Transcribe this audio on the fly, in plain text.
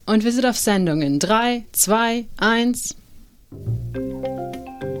Und wir sind auf Sendung in 3, 2, 1.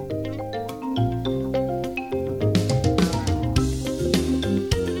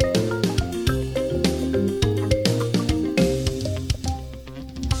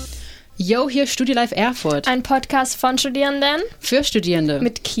 Yo, hier Studio Live Erfurt. Ein Podcast von Studierenden. Für Studierende.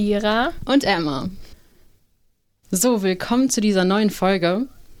 Mit Kira. Und Emma. So, willkommen zu dieser neuen Folge.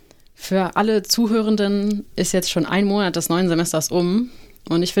 Für alle Zuhörenden ist jetzt schon ein Monat des neuen Semesters um.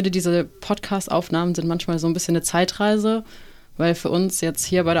 Und ich finde, diese Podcast-Aufnahmen sind manchmal so ein bisschen eine Zeitreise, weil für uns jetzt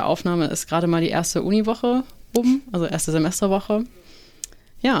hier bei der Aufnahme ist gerade mal die erste Uniwoche um, also erste Semesterwoche.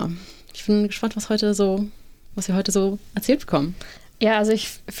 Ja, ich bin gespannt, was wir heute so erzählt bekommen. Ja, also ich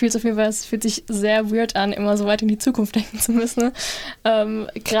fühle es auf jeden Fall, es fühlt sich sehr weird an, immer so weit in die Zukunft denken zu müssen.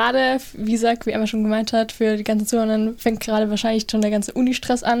 Gerade, wie gesagt, wie Emma schon gemeint hat, für die ganzen Zuhörenden fängt gerade wahrscheinlich schon der ganze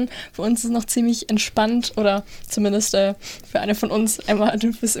Uni-Stress an. Für uns ist es noch ziemlich entspannt oder zumindest für eine von uns, Emma,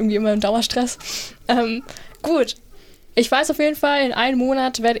 du bist irgendwie immer im Dauerstress. Gut. Ich weiß auf jeden Fall, in einem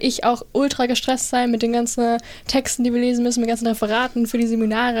Monat werde ich auch ultra gestresst sein mit den ganzen Texten, die wir lesen müssen, mit den ganzen Referaten für die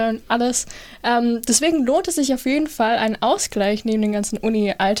Seminare und alles. Deswegen lohnt es sich auf jeden Fall, einen Ausgleich neben dem ganzen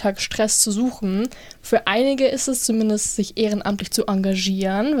Uni-Alltagsstress zu suchen. Für einige ist es zumindest, sich ehrenamtlich zu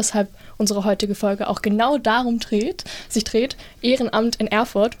engagieren, weshalb unsere heutige Folge auch genau darum sich dreht, Ehrenamt in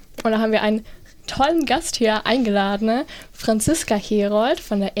Erfurt. Und da haben wir einen tollen Gast hier eingeladen, Franziska Herold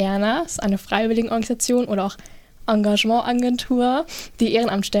von der Erna. Das ist eine Freiwilligenorganisation oder auch Engagementagentur, die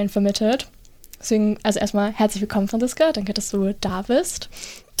Ehrenamtsstellen vermittelt. Deswegen, also erstmal herzlich willkommen, Franziska. Danke, dass du da bist.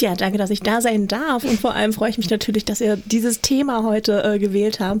 Ja, danke, dass ich da sein darf. Und vor allem freue ich mich natürlich, dass ihr dieses Thema heute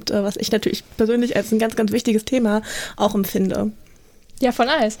gewählt habt, was ich natürlich persönlich als ein ganz, ganz wichtiges Thema auch empfinde. Ja, von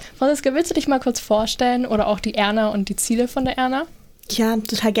alles. Franziska, willst du dich mal kurz vorstellen oder auch die Erna und die Ziele von der Erna? Ja,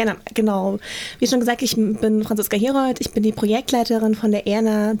 total gerne. Genau. Wie schon gesagt, ich bin Franziska Herold. Ich bin die Projektleiterin von der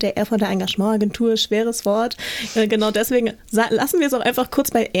Erna, der Erfurter Engagementagentur. Schweres Wort. Genau deswegen lassen wir es auch einfach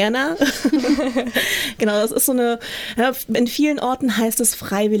kurz bei Erna. Genau, das ist so eine, in vielen Orten heißt es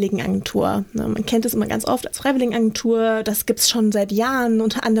Freiwilligenagentur. Man kennt es immer ganz oft als Freiwilligenagentur. Das gibt es schon seit Jahren,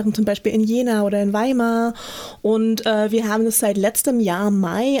 unter anderem zum Beispiel in Jena oder in Weimar. Und wir haben es seit letztem Jahr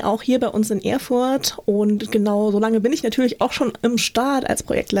Mai auch hier bei uns in Erfurt. Und genau so lange bin ich natürlich auch schon im Start als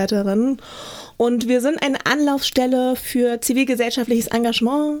Projektleiterin. Und wir sind eine Anlaufstelle für zivilgesellschaftliches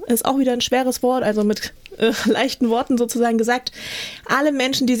Engagement. Ist auch wieder ein schweres Wort, also mit leichten Worten sozusagen gesagt. Alle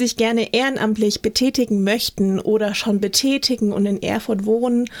Menschen, die sich gerne ehrenamtlich betätigen möchten oder schon betätigen und in Erfurt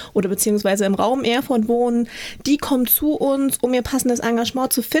wohnen oder beziehungsweise im Raum Erfurt wohnen, die kommen zu uns, um ihr passendes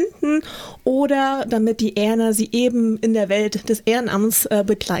Engagement zu finden oder damit die Erna sie eben in der Welt des Ehrenamts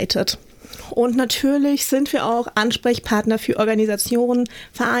begleitet. Und natürlich sind wir auch Ansprechpartner für Organisationen,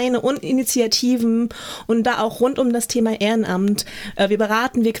 Vereine und Initiativen und da auch rund um das Thema Ehrenamt. Wir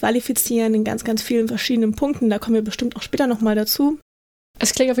beraten, wir qualifizieren in ganz, ganz vielen verschiedenen Punkten. Da kommen wir bestimmt auch später nochmal dazu.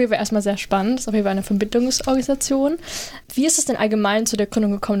 Es klingt auf jeden Fall erstmal sehr spannend. Es ist auf jeden Fall eine Verbindungsorganisation. Wie ist es denn allgemein zu der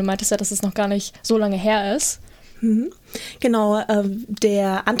Gründung gekommen? Du meintest ja, dass es noch gar nicht so lange her ist. Genau,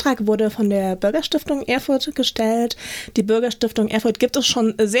 der Antrag wurde von der Bürgerstiftung Erfurt gestellt. Die Bürgerstiftung Erfurt gibt es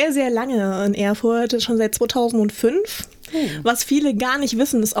schon sehr, sehr lange in Erfurt, schon seit 2005. Was viele gar nicht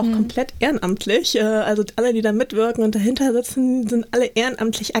wissen, ist auch komplett ehrenamtlich. Also alle, die da mitwirken und dahinter sitzen, sind alle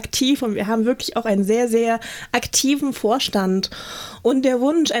ehrenamtlich aktiv und wir haben wirklich auch einen sehr, sehr aktiven Vorstand. Und der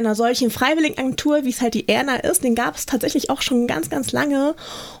Wunsch einer solchen Freiwilligenagentur, wie es halt die Erna ist, den gab es tatsächlich auch schon ganz, ganz lange.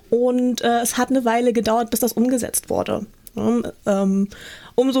 Und es hat eine Weile gedauert, bis das umgesetzt wurde.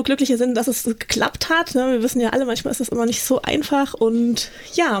 Umso glücklicher sind, dass es geklappt hat. Wir wissen ja alle, manchmal ist das immer nicht so einfach. Und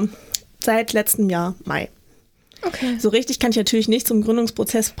ja, seit letztem Jahr Mai. Okay. So richtig kann ich natürlich nicht zum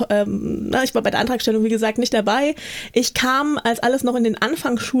Gründungsprozess, ich war bei der Antragstellung, wie gesagt, nicht dabei. Ich kam, als alles noch in den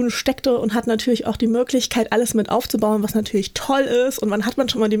Anfangsschuhen steckte und hatte natürlich auch die Möglichkeit, alles mit aufzubauen, was natürlich toll ist. Und wann hat man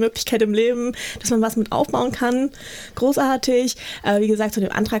schon mal die Möglichkeit im Leben, dass man was mit aufbauen kann? Großartig. Wie gesagt, zu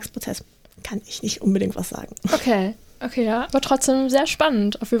dem Antragsprozess kann ich nicht unbedingt was sagen. Okay, ja, aber trotzdem sehr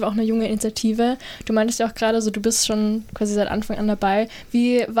spannend. Auf jeden Fall auch eine junge Initiative. Du meintest ja auch gerade so, du bist schon quasi seit Anfang an dabei.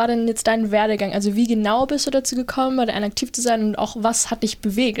 Wie war denn jetzt dein Werdegang? Also wie genau bist du dazu gekommen, bei der Erna aktiv zu sein und auch was hat dich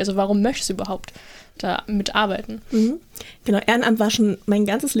bewegt? Also warum möchtest du überhaupt da mitarbeiten? Genau, Ehrenamt war schon mein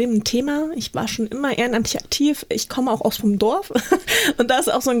ganzes Leben ein Thema. Ich war schon immer ehrenamtlich aktiv. Ich komme auch aus dem Dorf und da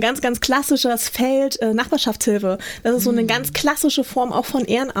ist auch so ein ganz, ganz klassisches Feld Nachbarschaftshilfe. Das ist so eine ganz klassische Form auch von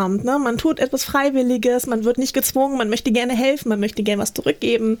Ehrenamt. Ne? Man tut etwas Freiwilliges, man wird nicht gezwungen, man möchte gerne helfen, man möchte gerne was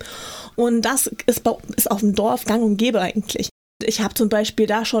zurückgeben und das ist auf dem Dorf gang und gäbe eigentlich. Ich habe zum Beispiel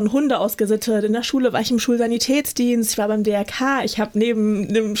da schon Hunde ausgesittet. In der Schule war ich im Schulsanitätsdienst, ich war beim DRK, ich habe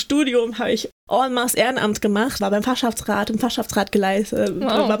neben dem Studium habe ich en masse Ehrenamt gemacht, war im Fachschaftsrat geleistet,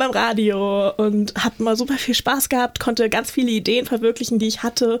 war beim Radio und habe mal super viel Spaß gehabt, konnte ganz viele Ideen verwirklichen, die ich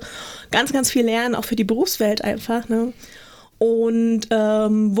hatte, ganz, ganz viel lernen, auch für die Berufswelt einfach, ne? Und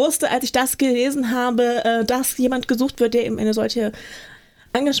wusste, als ich das gelesen habe, dass jemand gesucht wird, der eben eine solche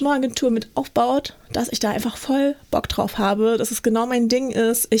Engagementagentur mit aufbaut, dass ich da einfach voll Bock drauf habe, dass es genau mein Ding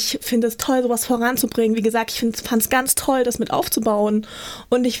ist. Ich finde es toll, sowas voranzubringen. Wie gesagt, ich fand es ganz toll, das mit aufzubauen.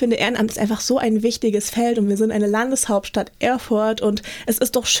 Und ich finde, Ehrenamt ist einfach so ein wichtiges Feld und wir sind eine Landeshauptstadt Erfurt und es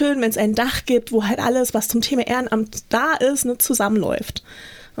ist doch schön, wenn es ein Dach gibt, wo halt alles, was zum Thema Ehrenamt da ist, ne, zusammenläuft.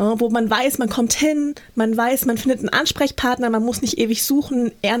 Ja, wo man weiß, man kommt hin, man weiß, man findet einen Ansprechpartner, man muss nicht ewig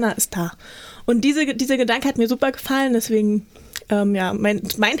suchen, Erna ist da. Und dieser Gedanke hat mir super gefallen, deswegen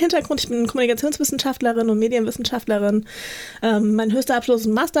mein Hintergrund, ich bin Kommunikationswissenschaftlerin und Medienwissenschaftlerin. Mein höchster Abschluss ist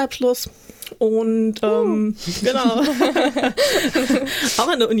ein Masterabschluss. Und genau. Auch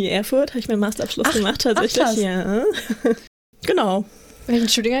an der Uni Erfurt habe ich meinen Masterabschluss gemacht, tatsächlich. Ach, ja. Genau. Welchen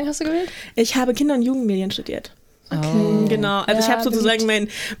Studiengang hast du gewählt? Ich habe Kinder- und Jugendmedien studiert. Okay. Genau, also ich habe sozusagen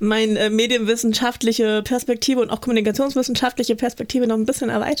mein medienwissenschaftliche Perspektive und auch kommunikationswissenschaftliche Perspektive noch ein bisschen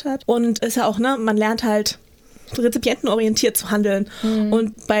erweitert. Und ist ja auch, ne, man lernt halt rezipientenorientiert zu handeln.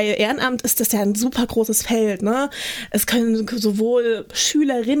 Und bei Ehrenamt ist das ja ein super großes Feld, ne? Es können sowohl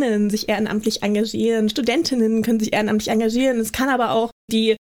Schülerinnen sich ehrenamtlich engagieren, Studentinnen können sich ehrenamtlich engagieren. Es kann aber auch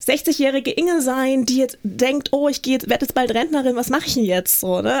die 60-jährige Inge sein, die jetzt denkt, oh, werde jetzt bald Rentnerin, was mache ich denn jetzt?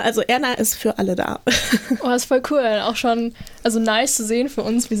 So, ne? Also Erna ist für alle da. Oh, das ist voll cool. Auch schon, also nice zu sehen für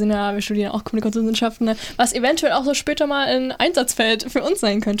uns. Wir studieren auch Kommunikationswissenschaften, ne? Was eventuell auch so später mal ein Einsatzfeld für uns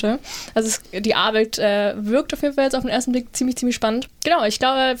sein könnte. Also die Arbeit wirkt auf jeden Fall jetzt auf den ersten Blick ziemlich, ziemlich spannend. Genau, ich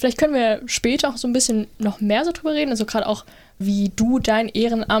glaube, vielleicht können wir später auch so ein bisschen noch mehr so drüber reden. Also gerade auch, wie du dein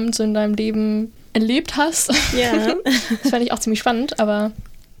Ehrenamt so in deinem Leben erlebt hast. Ja. Das fand ich auch ziemlich spannend, aber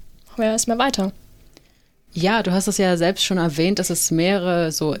erstmal weiter. Ja, du hast es ja selbst schon erwähnt, dass es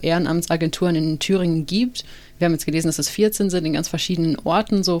mehrere so Ehrenamtsagenturen in Thüringen gibt. Wir haben jetzt gelesen, dass es 14 sind, in ganz verschiedenen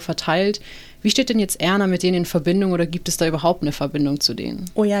Orten so verteilt. Wie steht denn jetzt Erna mit denen in Verbindung oder gibt es da überhaupt eine Verbindung zu denen?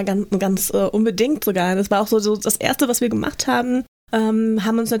 Oh ja, ganz unbedingt sogar. Das war auch so das Erste, was wir gemacht haben.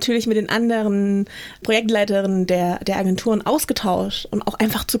 Haben uns natürlich mit den anderen Projektleiterinnen der Agenturen ausgetauscht und auch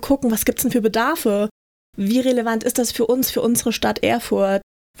einfach zu gucken, was gibt es denn für Bedarfe? Wie relevant ist das für uns, für unsere Stadt Erfurt?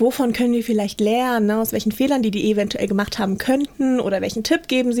 Wovon können wir vielleicht lernen, ne? Aus welchen Fehlern, die eventuell gemacht haben könnten oder welchen Tipp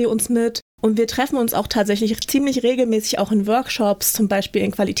geben sie uns mit? Und wir treffen uns auch tatsächlich ziemlich regelmäßig auch in Workshops, zum Beispiel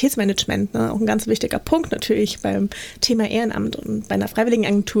in Qualitätsmanagement, ne? Auch ein ganz wichtiger Punkt natürlich beim Thema Ehrenamt und bei einer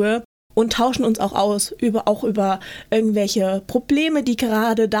Freiwilligenagentur. Und tauschen uns auch aus über irgendwelche Probleme, die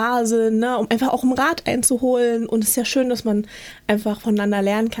gerade da sind, ne? Um einfach auch einen Rat einzuholen. Und es ist ja schön, dass man einfach voneinander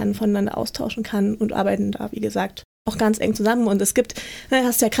lernen kann, voneinander austauschen kann und arbeiten da, wie gesagt, auch ganz eng zusammen. Und es gibt,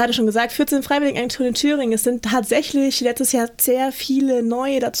 hast du ja gerade schon gesagt, 14 Freiwilligenagenturen in Thüringen. Es sind tatsächlich letztes Jahr sehr viele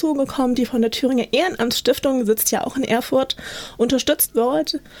neue dazugekommen, die von der Thüringer Ehrenamtsstiftung, sitzt ja auch in Erfurt, unterstützt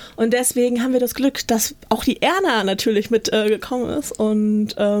wird. Und deswegen haben wir das Glück, dass auch die Erna natürlich mitgekommen ist.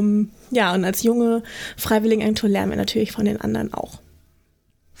 Und und als junge Freiwilligenagentur lernen wir natürlich von den anderen auch.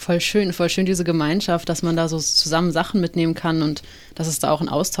 Voll schön diese Gemeinschaft, dass man da so zusammen Sachen mitnehmen kann und dass es da auch einen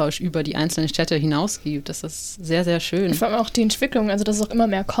Austausch über die einzelnen Städte hinaus gibt. Das ist sehr, sehr schön. Vor allem auch die Entwicklung, also dass es auch immer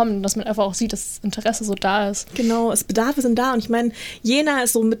mehr kommt, dass man einfach auch sieht, dass das Interesse so da ist. Genau, Bedarfe sind da und ich meine, Jena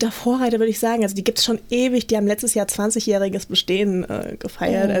ist so mit der Vorreiter, würde ich sagen, also die gibt es schon ewig, die haben letztes Jahr 20-jähriges Bestehen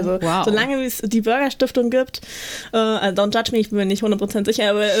gefeiert, also wow. Solange es die Bürgerstiftung gibt, don't judge me, ich bin mir nicht 100%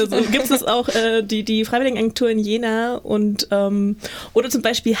 sicher, aber gibt es auch die Freiwilligenagentur in Jena und oder zum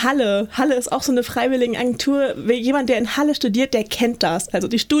Beispiel Halle. Halle ist auch so eine Freiwilligenagentur. Jemand, der in Halle studiert, der kennt das. Also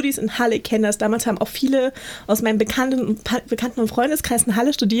die Studis in Halle kennen das. Damals haben auch viele aus meinem Bekannten- und Freundeskreis in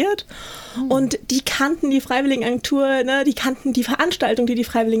Halle studiert. Und die kannten die Freiwilligenagentur, ne? Die kannten die Veranstaltung, die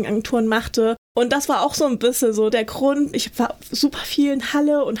Freiwilligenagenturen machte. Und das war auch so ein bisschen so der Grund. Ich war super viel in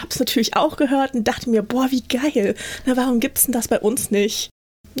Halle und habe es natürlich auch gehört und dachte mir, boah, wie geil. Na, warum gibt's denn das bei uns nicht?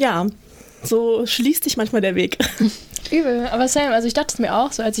 Ja, so schließt sich manchmal der Weg. Übel, aber Sam, also ich dachte es mir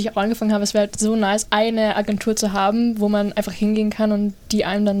auch, so als ich auch angefangen habe, es wäre halt so nice, eine Agentur zu haben, wo man einfach hingehen kann und die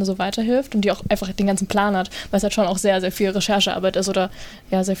einem dann so weiterhilft und die auch einfach den ganzen Plan hat, weil es halt schon auch sehr, sehr viel Recherchearbeit ist oder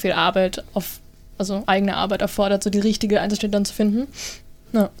ja, sehr viel Arbeit also eigene Arbeit erfordert, so die richtige Einzelstelle dann zu finden.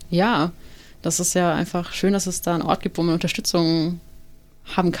 Ja, das ist ja einfach schön, dass es da einen Ort gibt, wo man Unterstützung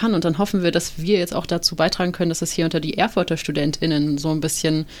haben kann und dann hoffen wir, dass wir jetzt auch dazu beitragen können, dass es hier unter die Erfurter StudentInnen so ein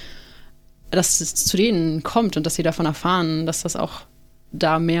bisschen dass es zu denen kommt und dass sie davon erfahren, dass das auch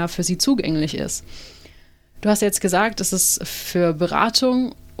da mehr für sie zugänglich ist. Du hast jetzt gesagt, dass es für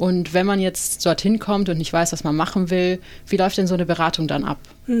Beratung Und wenn man jetzt dorthin kommt und nicht weiß, was man machen will, wie läuft denn so eine Beratung dann ab?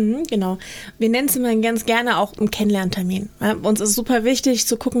 Genau. Wir nennen es immer ganz gerne auch einen Kennenlerntermin. Ja, uns ist super wichtig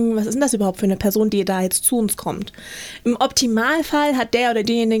zu gucken, was ist denn das überhaupt für eine Person, die da jetzt zu uns kommt. Im Optimalfall hat der oder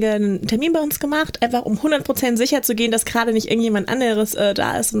diejenige einen Termin bei uns gemacht, einfach um 100% sicher zu gehen, dass gerade nicht irgendjemand anderes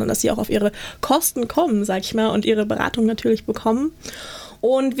da ist, sondern dass sie auch auf ihre Kosten kommen, sag ich mal, und ihre Beratung natürlich bekommen.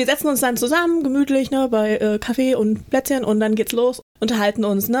 Und wir setzen uns dann zusammen, gemütlich, ne, bei Kaffee und Plätzchen und dann geht's los. Unterhalten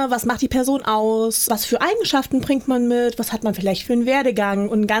uns, ne, was macht die Person aus, was für Eigenschaften bringt man mit, was hat man vielleicht für einen Werdegang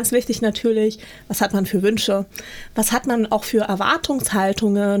und ganz wichtig natürlich, was hat man für Wünsche, was hat man auch für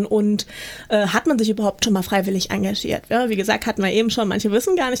Erwartungshaltungen und hat man sich überhaupt schon mal freiwillig engagiert. Ja, wie gesagt, hatten wir eben schon, manche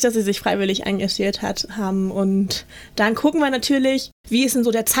wissen gar nicht, dass sie sich freiwillig engagiert haben und dann gucken wir natürlich, wie ist denn so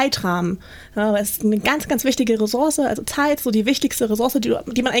der Zeitrahmen. Ja, das ist eine ganz, ganz wichtige Ressource, also Zeit, so die wichtigste Ressource,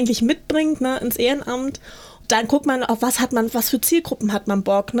 die man eigentlich mitbringt, ne, ins Ehrenamt. Dann guckt man, auf was für Zielgruppen hat man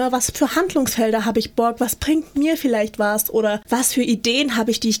Bock, ne? Was für Handlungsfelder habe ich Bock, was bringt mir vielleicht was oder was für Ideen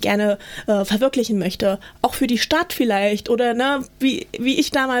habe ich, die ich gerne verwirklichen möchte. Auch für die Stadt vielleicht oder ne, wie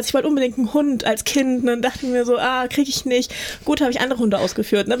ich damals, ich wollte unbedingt einen Hund als Kind, ne, und dachte mir so, kriege ich nicht. Gut, habe ich andere Hunde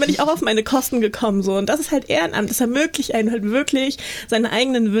ausgeführt. Dann bin ich auch auf meine Kosten gekommen so und das ist halt Ehrenamt, das ermöglicht einem halt wirklich seine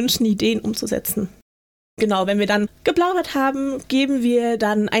eigenen Wünschen, Ideen umzusetzen. Genau, wenn wir dann geplaudert haben, geben wir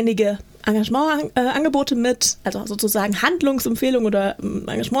dann einige Engagementangebote mit, also sozusagen Handlungsempfehlungen oder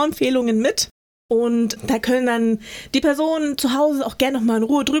Engagementempfehlungen mit. Und da können dann die Personen zu Hause auch gerne nochmal in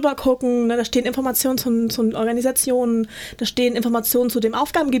Ruhe drüber gucken. Da stehen Informationen zu Organisationen, da stehen Informationen zu dem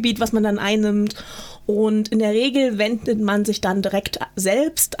Aufgabengebiet, was man dann einnimmt. Und in der Regel wendet man sich dann direkt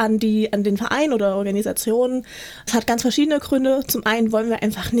selbst an den Verein oder Organisationen. Das hat ganz verschiedene Gründe. Zum einen wollen wir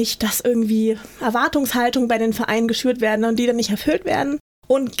einfach nicht, dass irgendwie Erwartungshaltungen bei den Vereinen geschürt werden und die dann nicht erfüllt werden.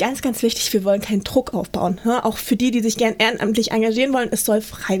 Und ganz, ganz wichtig, wir wollen keinen Druck aufbauen. Ja, auch für die sich gern ehrenamtlich engagieren wollen, es soll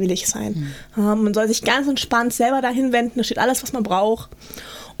freiwillig sein. Man soll sich ganz entspannt selber dahin wenden, da steht alles, was man braucht.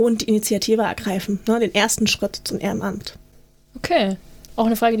 Und die Initiative ergreifen, den ersten Schritt zum Ehrenamt. Okay, auch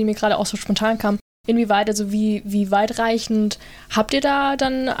eine Frage, die mir gerade auch so spontan kam. Inwieweit, also wie weitreichend habt ihr da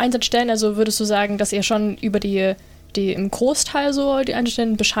dann Einsatzstellen? Also würdest du sagen, dass ihr schon über die im Großteil so die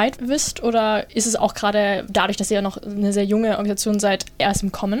Einzelstellen Bescheid wisst? Oder ist es auch gerade dadurch, dass ihr ja noch eine sehr junge Organisation seid, erst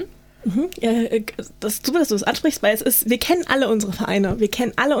im Kommen? Ja, das ist super, dass du das ansprichst, weil wir kennen alle unsere Vereine, wir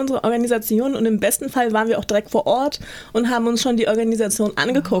kennen alle unsere Organisationen und im besten Fall waren wir auch direkt vor Ort und haben uns schon die Organisation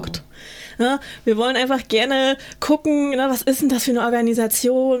angeguckt. Oh. Ja, wir wollen einfach gerne gucken, was ist denn das für eine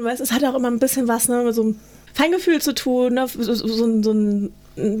Organisation? Es hat auch immer ein bisschen was mit so einem Feingefühl zu tun,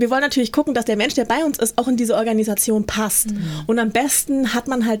 wir wollen natürlich gucken, dass der Mensch, der bei uns ist, auch in diese Organisation passt. Mhm. Und am besten hat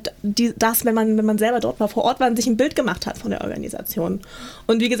man halt wenn man selber dort war, vor Ort war und sich ein Bild gemacht hat von der Organisation.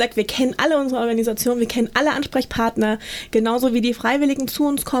 Und wie gesagt, wir kennen alle unsere Organisationen, wir kennen alle Ansprechpartner. Genauso wie die Freiwilligen zu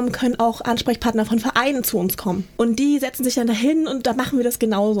uns kommen, können auch Ansprechpartner von Vereinen zu uns kommen. Und die setzen sich dann dahin und da machen wir das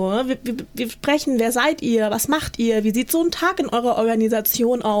genauso. Ne? Wir sprechen, wer seid ihr, was macht ihr, wie sieht so ein Tag in eurer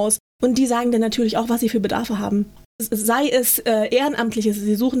Organisation aus? Und die sagen dann natürlich auch, was sie für Bedarfe haben. Sei es Ehrenamtliche,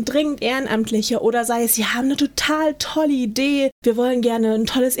 sie suchen dringend Ehrenamtliche oder sei es, sie haben eine total tolle Idee, wir wollen gerne ein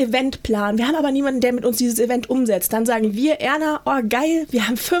tolles Event planen, wir haben aber niemanden, der mit uns dieses Event umsetzt. Dann sagen wir, Erna, oh geil, wir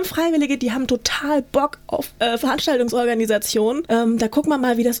haben 5 Freiwillige, die haben total Bock auf Veranstaltungsorganisation. Da gucken wir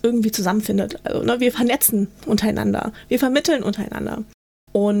mal, wie das irgendwie zusammenfindet. Also, wir vernetzen untereinander, wir vermitteln untereinander.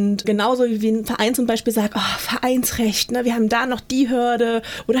 Und genauso wie ein Verein zum Beispiel sagt, Vereinsrecht, wir haben da noch die Hürde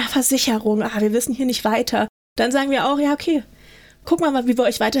oder Versicherung, wir wissen hier nicht weiter. Dann sagen wir auch, ja, okay, gucken wir mal, wie wir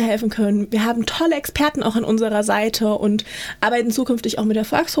euch weiterhelfen können. Wir haben tolle Experten auch an unserer Seite und arbeiten zukünftig auch mit der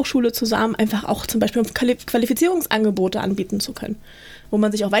Volkshochschule zusammen, einfach auch zum Beispiel Qualifizierungsangebote anbieten zu können, wo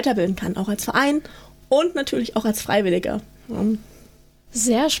man sich auch weiterbilden kann, auch als Verein und natürlich auch als Freiwilliger. Ja.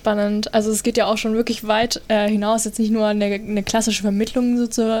 Sehr spannend. Also es geht ja auch schon wirklich weit hinaus, jetzt nicht nur eine klassische Vermittlung so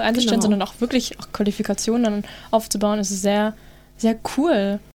zu einzustellen, sondern auch wirklich auch Qualifikationen dann aufzubauen. Das ist sehr, sehr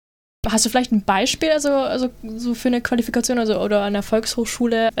cool. Hast du vielleicht ein Beispiel also so für eine Qualifikation oder an der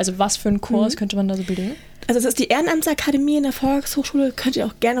Volkshochschule? Also was für einen Kurs könnte man da so belegen? Also es ist die Ehrenamtsakademie in der Volkshochschule, könnt ihr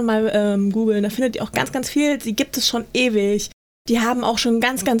auch gerne mal googeln. Da findet ihr auch ganz, ganz viel. Sie gibt es schon ewig. Die haben auch schon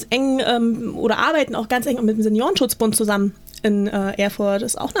ganz, ganz eng oder arbeiten auch ganz eng mit dem Seniorenschutzbund zusammen in Erfurt.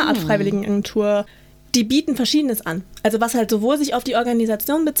 Das ist auch eine Art Freiwilligenagentur. Die bieten Verschiedenes an. Also was halt sowohl sich auf die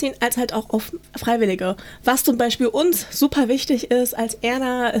Organisation beziehen, als halt auch auf Freiwillige. Was zum Beispiel uns super wichtig ist als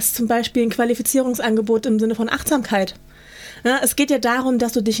Erna, ist zum Beispiel ein Qualifizierungsangebot im Sinne von Achtsamkeit. Ja, es geht ja darum,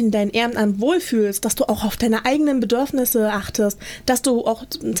 dass du dich in deinem Ehrenamt wohlfühlst, dass du auch auf deine eigenen Bedürfnisse achtest, dass du auch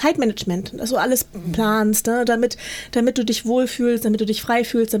Zeitmanagement, dass du alles planst, ne, damit du dich wohlfühlst, damit du dich frei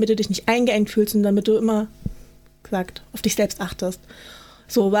fühlst, damit du dich nicht eingeengt fühlst und damit du immer, gesagt, auf dich selbst achtest.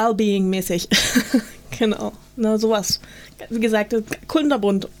 so Wellbeing-mäßig. Genau, na, sowas. Wie gesagt,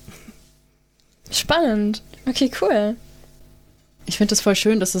 kunterbunt. Spannend. Okay, cool. Ich finde es voll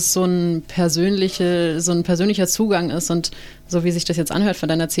schön, dass es so ein persönlicher Zugang ist und so wie sich das jetzt anhört von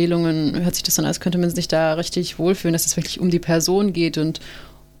deinen Erzählungen, hört sich das an, als könnte man sich da richtig wohlfühlen, dass es wirklich um die Person geht und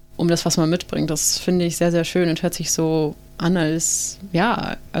um das, was man mitbringt. Das finde ich sehr, sehr schön und hört sich so an als,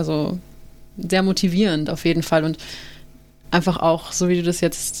 ja, also sehr motivierend auf jeden Fall und einfach auch, so wie du das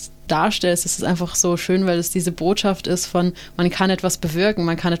jetzt darstellst, ist es einfach so schön, weil es diese Botschaft ist von, man kann etwas bewirken,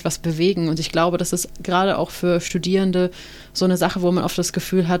 man kann etwas bewegen und ich glaube, das ist gerade auch für Studierende so eine Sache, wo man oft das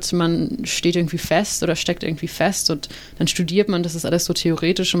Gefühl hat, man steht irgendwie fest oder steckt irgendwie fest und dann studiert man, das ist alles so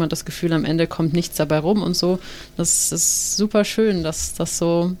theoretisch und man hat das Gefühl, am Ende kommt nichts dabei rum und so. Das ist super schön, dass das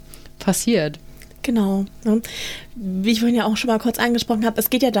so passiert. Genau. Ne? Wie ich vorhin ja auch schon mal kurz angesprochen habe, es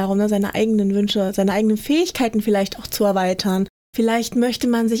geht ja darum, ne, seine eigenen Wünsche, seine eigenen Fähigkeiten vielleicht auch zu erweitern. Vielleicht möchte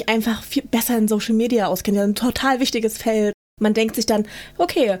man sich einfach viel besser in Social Media auskennen. Ja, ein total wichtiges Feld. Man denkt sich dann,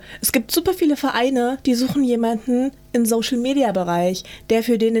 okay, es gibt super viele Vereine, die suchen jemanden im Social-Media-Bereich, der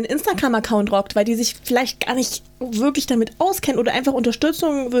für den Instagram-Account rockt, weil die sich vielleicht gar nicht wirklich damit auskennen oder einfach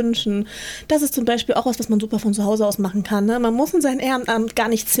Unterstützung wünschen. Das ist zum Beispiel auch was man super von zu Hause aus machen kann. Ne? Man muss in sein Ehrenamt gar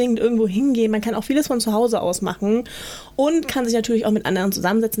nicht zwingend irgendwo hingehen. Man kann auch vieles von zu Hause aus machen und kann sich natürlich auch mit anderen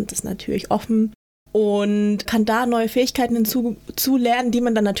zusammensetzen. Das ist natürlich offen. Und kann da neue Fähigkeiten hinzulernen, die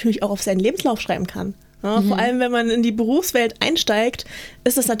man dann natürlich auch auf seinen Lebenslauf schreiben kann. Ja, vor allem, wenn man in die Berufswelt einsteigt,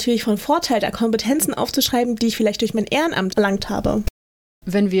 ist es natürlich von Vorteil, da Kompetenzen aufzuschreiben, die ich vielleicht durch mein Ehrenamt erlangt habe.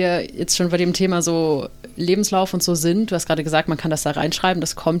 Wenn wir jetzt schon bei dem Thema so Lebenslauf und so sind, du hast gerade gesagt, man kann das da reinschreiben,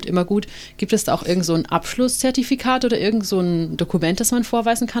 das kommt immer gut. Gibt es da auch irgend so ein Abschlusszertifikat oder irgend so ein Dokument, das man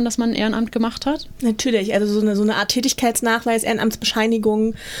vorweisen kann, dass man ein Ehrenamt gemacht hat? Natürlich, also so eine Art Tätigkeitsnachweis,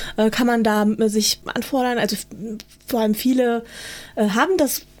 Ehrenamtsbescheinigung kann man da sich anfordern. Also vor allem viele haben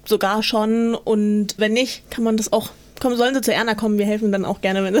das sogar schon und wenn nicht, kann man das auch, sollen sie zu Erna kommen, wir helfen dann auch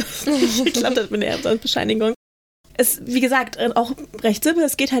gerne, wenn das nicht klappt, das mit der Ehrenamtsbescheinigung. Es, wie gesagt, auch recht simpel.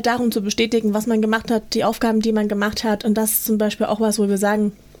 Es geht halt darum zu bestätigen, was man gemacht hat, die Aufgaben, die man gemacht hat. Und das ist zum Beispiel auch was, wo wir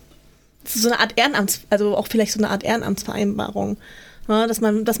sagen, das ist so eine Art also auch vielleicht so eine Art Ehrenamtsvereinbarung. Ja, dass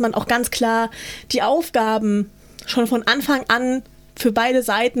man auch ganz klar die Aufgaben schon von Anfang an für beide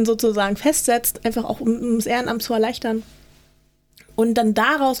Seiten sozusagen festsetzt, einfach auch um das Ehrenamt zu erleichtern. Und dann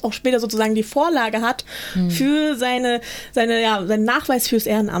daraus auch später sozusagen die Vorlage hat für seinen Nachweis fürs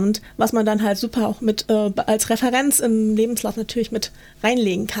Ehrenamt, was man dann halt super auch mit als Referenz im Lebenslauf natürlich mit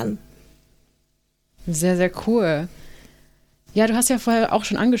reinlegen kann. Sehr, sehr cool. Ja, du hast ja vorher auch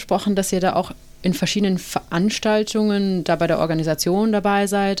schon angesprochen, dass ihr da auch in verschiedenen Veranstaltungen da bei der Organisation dabei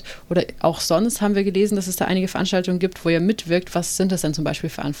seid oder auch sonst haben wir gelesen, dass es da einige Veranstaltungen gibt, wo ihr mitwirkt. Was sind das denn zum Beispiel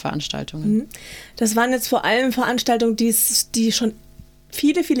für Veranstaltungen? Das waren jetzt vor allem Veranstaltungen, die schon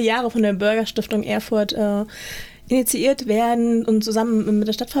viele, viele Jahre von der Bürgerstiftung Erfurt initiiert werden und zusammen mit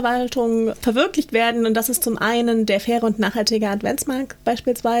der Stadtverwaltung verwirklicht werden. Und das ist zum einen der faire und nachhaltige Adventsmarkt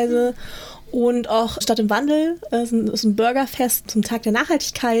beispielsweise und auch Stadt im Wandel. Das ist ein Bürgerfest zum Tag der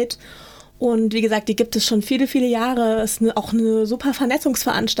Nachhaltigkeit. Und wie gesagt, die gibt es schon viele, viele Jahre. Es ist auch eine super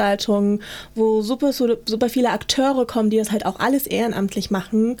Vernetzungsveranstaltung, wo super viele Akteure kommen, die das halt auch alles ehrenamtlich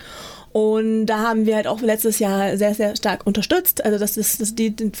machen. Und da haben wir halt auch letztes Jahr sehr, sehr stark unterstützt. Also das ist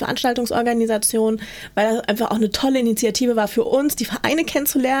die Veranstaltungsorganisation, weil das einfach auch eine tolle Initiative war für uns, die Vereine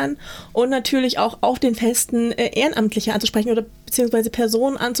kennenzulernen und natürlich auch auf den Festen Ehrenamtliche anzusprechen oder beziehungsweise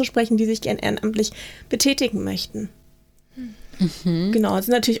Personen anzusprechen, die sich gern ehrenamtlich betätigen möchten. Genau, es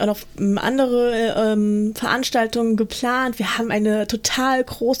sind natürlich auch noch andere Veranstaltungen geplant. Wir haben eine total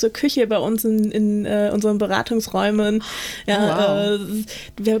große Küche bei uns in unseren Beratungsräumen. Ja, wow.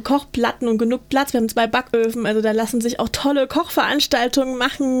 Wir haben Kochplatten und genug Platz. Wir haben 2 Backöfen, also da lassen sich auch tolle Kochveranstaltungen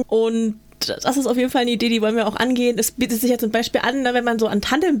machen und das ist auf jeden Fall eine Idee, die wollen wir auch angehen. Es bietet sich ja zum Beispiel an, wenn man so an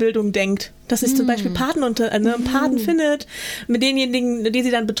Tandembildung denkt, dass sich zum Beispiel Paten findet, mit denjenigen, die sie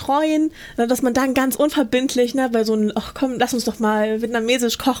dann betreuen, dass man dann ganz unverbindlich, bei so einem, ach komm, lass uns doch mal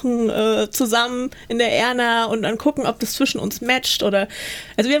vietnamesisch kochen zusammen in der Erna und dann gucken, ob das zwischen uns matcht oder,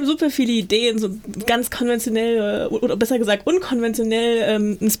 also wir haben super viele Ideen, so ganz konventionell oder besser gesagt unkonventionell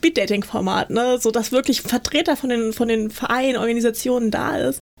ein Speed-Dating-Format, so dass wirklich ein Vertreter von den Vereinen, Organisationen da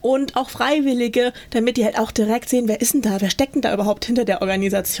ist. Und auch Freiwillige, damit die halt auch direkt sehen, wer ist denn da, wer steckt denn da überhaupt hinter der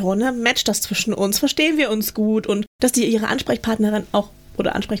Organisation, matcht das zwischen uns, verstehen wir uns gut und dass die ihre Ansprechpartnerin auch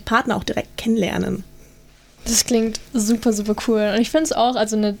oder Ansprechpartner auch direkt kennenlernen. Das klingt super, super cool. Und ich finde es auch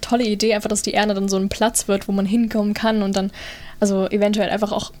also eine tolle Idee, einfach, dass die Erna dann so ein Platz wird, wo man hinkommen kann und dann also eventuell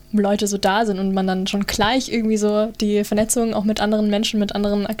einfach auch Leute so da sind und man dann schon gleich irgendwie so die Vernetzung auch mit anderen Menschen, mit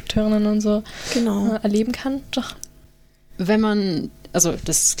anderen Akteurinnen und so erleben kann. Doch. Wenn man also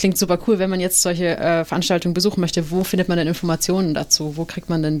das klingt super cool, wenn man jetzt solche Veranstaltungen besuchen möchte. Wo findet man denn Informationen dazu? Wo kriegt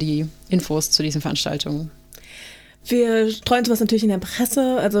man denn die Infos zu diesen Veranstaltungen? Wir streuen sowas natürlich in der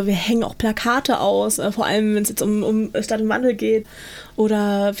Presse, also wir hängen auch Plakate aus, vor allem wenn es jetzt um Stadt und Wandel geht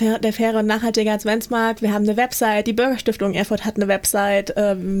oder der faire und nachhaltige Adventsmarkt. Wir haben eine Website, die Bürgerstiftung Erfurt hat eine Website,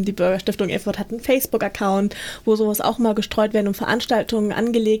 die Bürgerstiftung Erfurt hat einen Facebook-Account, wo sowas auch mal gestreut werden und Veranstaltungen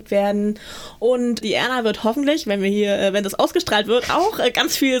angelegt werden. Und die Erna wird hoffentlich, wenn das ausgestrahlt wird, auch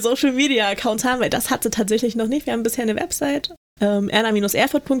ganz viele Social-Media-Accounts haben, weil das hat sie tatsächlich noch nicht. Wir haben bisher eine Website.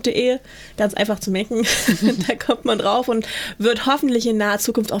 Erna-erfurt.de, ganz einfach zu merken. Da kommt man drauf und wird hoffentlich in naher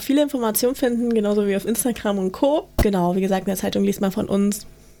Zukunft auch viele Informationen finden, genauso wie auf Instagram und Co. Genau, wie gesagt, in der Zeitung liest man von uns.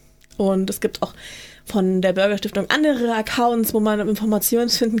 Und es gibt auch von der Bürgerstiftung andere Accounts, wo man Informationen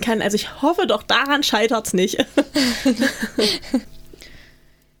finden kann. Also ich hoffe doch, daran scheitert es nicht.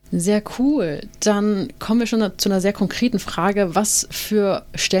 Sehr cool. Dann kommen wir schon zu einer sehr konkreten Frage. Was für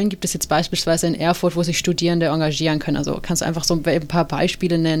Stellen gibt es jetzt beispielsweise in Erfurt, wo sich Studierende engagieren können? Also kannst du einfach so ein paar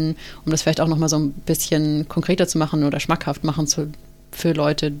Beispiele nennen, um das vielleicht auch nochmal so ein bisschen konkreter zu machen oder schmackhaft machen für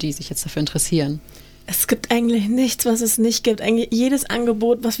Leute, die sich jetzt dafür interessieren? Es gibt eigentlich nichts, was es nicht gibt. Eigentlich jedes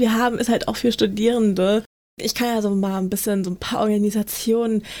Angebot, was wir haben, ist halt auch für Studierende. Ich kann ja so mal ein bisschen so ein paar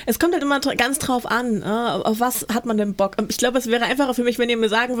Organisationen. Es kommt halt immer ganz drauf an, auf was hat man denn Bock. Ich glaube, es wäre einfacher für mich, wenn ihr mir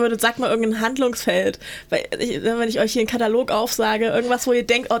sagen würdet, sagt mal irgendein Handlungsfeld. Weil wenn ich euch hier einen Katalog aufsage, irgendwas, wo ihr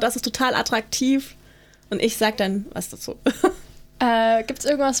denkt, oh, das ist total attraktiv. Und ich sag dann was dazu. Gibt es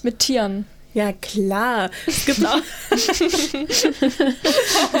irgendwas mit Tieren? Ja, klar. Es gibt auch. Das ist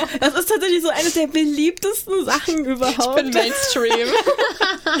tatsächlich so eine der beliebtesten Sachen überhaupt. Ich bin Mainstream.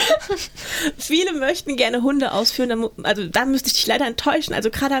 Viele möchten gerne Hunde ausführen. Also da müsste ich dich leider enttäuschen. Also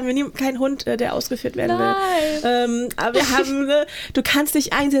gerade haben wir keinen Hund, der ausgeführt werden will. Aber wir haben, du kannst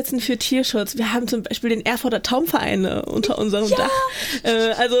dich einsetzen für Tierschutz. Wir haben zum Beispiel den Erfurter Taumverein unter unserem Dach.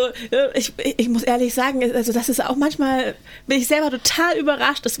 Also ich muss ehrlich sagen, also das ist auch manchmal, bin ich selber total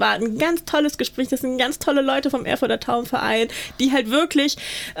überrascht. Es war ein ganz tolles Gespräch. Das sind ganz tolle Leute vom Erfurter Taumverein, die halt wirklich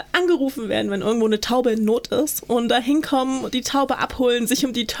angerufen werden, wenn irgendwo eine Taube in Not ist und da hinkommen und die Taube abholen, sich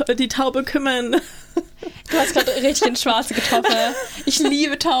um die Taube kümmern. Du hast gerade richtig ins Schwarze getroffen. Ich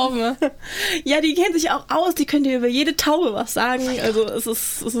liebe Tauben. Ja, die kennen sich auch aus. Die können dir über jede Taube was sagen. Also es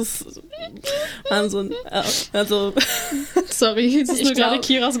ist Wahnsinn. Also sorry, ich sehe nur gerade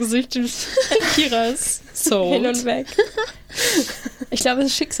Kiras Gesicht. Kira ist so hin und weg. Ich glaube, es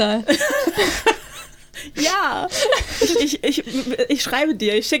ist Schicksal. Ja, ich schreibe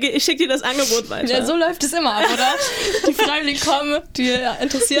dir, ich schick dir das Angebot weiter. Ja, so läuft es immer ab, oder? Die Freiwilligen kommen, die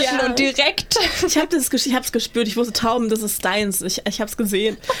Interessierten und direkt. Ich hab's gespürt, ich wusste, Tauben, das ist deins. Ich hab's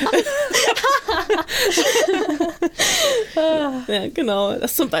gesehen. Ja, genau,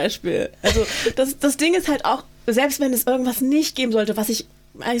 das zum Beispiel. Also das Ding ist halt auch, selbst wenn es irgendwas nicht geben sollte, was ich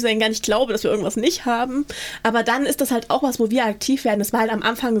eigentlich gar nicht glaube, dass wir irgendwas nicht haben, aber dann ist das halt auch was, wo wir aktiv werden. Das war halt am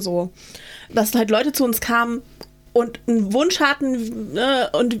Anfang so, dass halt Leute zu uns kamen und einen Wunsch hatten, ne,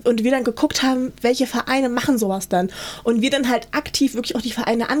 und wir dann geguckt haben, welche Vereine machen sowas dann. Und wir dann halt aktiv wirklich auch die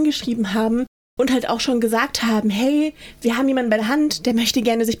Vereine angeschrieben haben und halt auch schon gesagt haben, hey, wir haben jemanden bei der Hand, der möchte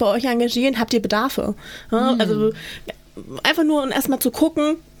gerne sich bei euch engagieren, habt ihr Bedarfe? Ja, also einfach nur um erstmal zu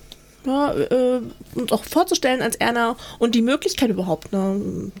gucken, ja, uns auch vorzustellen als Erna und die Möglichkeit überhaupt,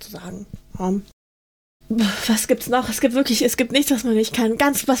 ne, zu sagen. Ja. Was gibt's noch? Es gibt nichts, was man nicht kann.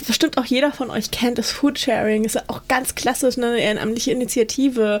 Was bestimmt auch jeder von euch kennt, ist Foodsharing. Ist ja auch ganz klassisch eine ehrenamtliche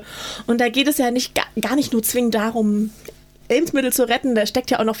Initiative. Und da geht es ja gar nicht nur zwingend darum, Lebensmittel zu retten, da steckt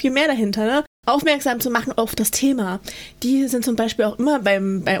ja auch noch viel mehr dahinter, ne? Aufmerksam zu machen auf das Thema. Die sind zum Beispiel auch immer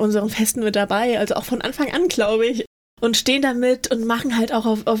bei unseren Festen mit dabei, also auch von Anfang an, glaube ich. Und stehen damit und machen halt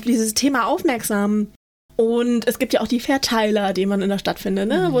auch auf dieses Thema aufmerksam. Und es gibt ja auch die Verteiler, die man in der Stadt findet,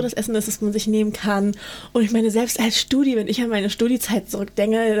 ne? Wo das Essen ist, das man sich nehmen kann. Und ich meine, selbst als Studi, wenn ich an meine Studiezeit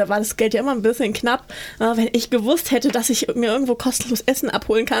zurückdenke, da war das Geld ja immer ein bisschen knapp. Wenn ich gewusst hätte, dass ich mir irgendwo kostenlos Essen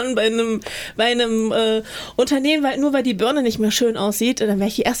abholen kann bei einem Unternehmen, nur weil die Birne nicht mehr schön aussieht, dann wäre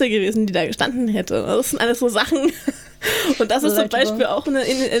ich die Erste gewesen, die da gestanden hätte. Das sind alles so Sachen. Und das ist zum Beispiel auch da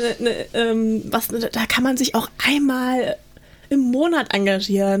kann man sich auch einmal im Monat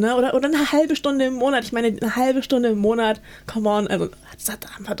engagieren, ne? Oder eine halbe Stunde im Monat. Ich meine, eine halbe Stunde im Monat, come on, also das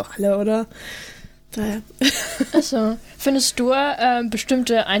haben wir doch alle, oder? Daher. Also, findest du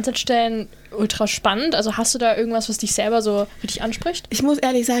bestimmte Einsatzstellen ultra spannend? Also hast du da irgendwas, was dich selber so richtig anspricht? Ich muss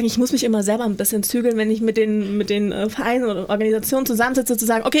ehrlich sagen, ich muss mich immer selber ein bisschen zügeln, wenn ich mit den Vereinen oder Organisationen zusammensitze, zu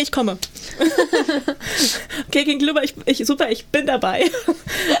sagen, okay, ich komme. Okay, gegenüber, ich bin dabei.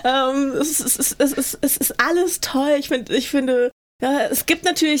 Es ist alles toll. Ich finde, ja, es gibt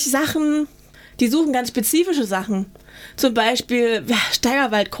natürlich Sachen, Die suchen ganz spezifische Sachen. Zum Beispiel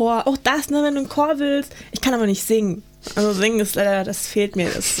Steigerwaldchor. Auch das, ne, wenn du einen Chor willst. Ich kann aber nicht singen. Also singen ist leider, das fehlt mir.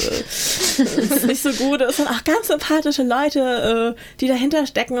 Das ist nicht so gut. Es sind auch ganz sympathische Leute, die dahinter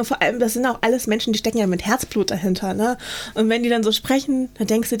stecken. Und vor allem, das sind auch alles Menschen, die stecken ja mit Herzblut dahinter. Ne? Und wenn die dann so sprechen, dann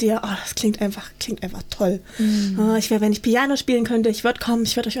denkst du dir, oh, das klingt einfach toll. Wenn ich Piano spielen könnte, ich würde kommen,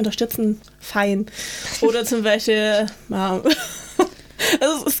 ich würde euch unterstützen. Fein. Oder zum Beispiel,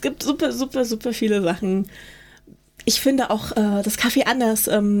 also es gibt super, super, super viele Sachen. Ich finde auch das Café anders,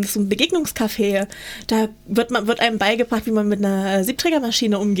 so ein Begegnungscafé, da wird einem beigebracht, wie man mit einer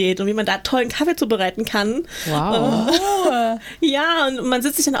Siebträgermaschine umgeht und wie man da tollen Kaffee zubereiten kann. Wow. Ja, und man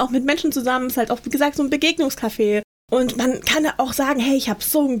sitzt sich dann auch mit Menschen zusammen, ist halt auch, wie gesagt, so ein Begegnungscafé. Und man kann ja auch sagen, hey, ich habe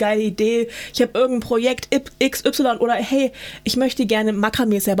so eine geile Idee, ich habe irgendein Projekt XY oder hey, ich möchte gerne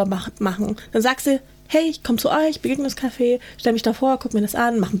Makramee selber machen. Dann sagst du, hey, ich komme zu euch, Begegnungscafé, stell mich davor, guck mir das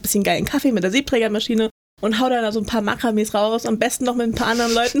an, mach ein bisschen geilen Kaffee mit der Siebträgermaschine. Und hau da so ein paar Makramees raus, am besten noch mit ein paar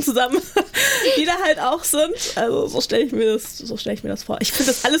anderen Leuten zusammen, die da halt auch sind. Also so stelle ich mir das vor. Ich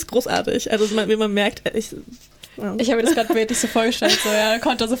finde das alles großartig. Also wie man merkt, ich habe mir das gerade wirklich so vorgestellt. So, ja,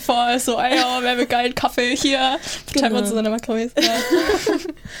 kommt da so vor, so, ey, wer will geilen Kaffee hier? Verteilen wir uns so seine Makramees. Ja.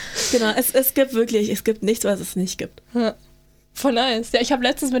 Genau, es gibt nichts, was es nicht gibt. Ja. Voll nice. Ja, ich habe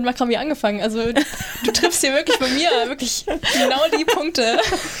letztens mit Makramee angefangen. Also du triffst hier wirklich bei mir wirklich genau die Punkte.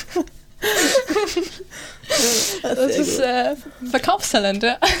 Das ist Verkaufstalent,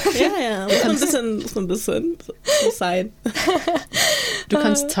 ja. Ja, muss ein bisschen sein. Du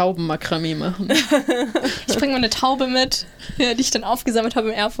kannst Taubenmakramee machen. Ich bringe mal eine Taube mit, ja, die ich dann aufgesammelt habe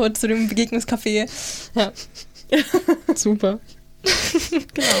in Erfurt zu dem Begegnungscafé. Ja. Super.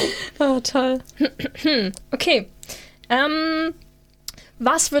 Genau. Oh, toll. Okay.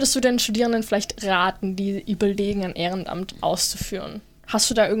 Was würdest du den Studierenden vielleicht raten, die überlegen, ein Ehrenamt auszuführen? Hast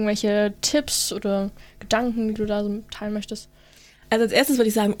du da irgendwelche Tipps oder Gedanken, die du da so teilen möchtest? Also als erstes würde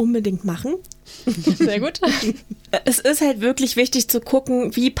ich sagen, unbedingt machen. Sehr gut. Es ist halt wirklich wichtig zu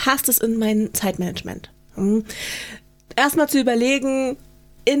gucken, wie passt es in mein Zeitmanagement. Erstmal zu überlegen,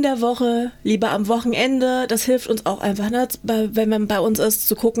 in der Woche, lieber am Wochenende, das hilft uns auch einfach, ne? Wenn man bei uns ist,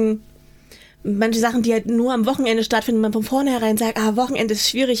 zu gucken, manche Sachen, die halt nur am Wochenende stattfinden, man von vornherein sagt, Wochenende ist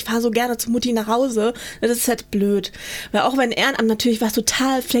schwierig, ich fahre so gerne zu Mutti nach Hause, das ist halt blöd. Weil auch wenn Ehrenamt natürlich was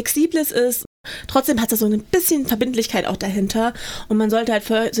total Flexibles ist, trotzdem hat das so ein bisschen Verbindlichkeit auch dahinter und man sollte halt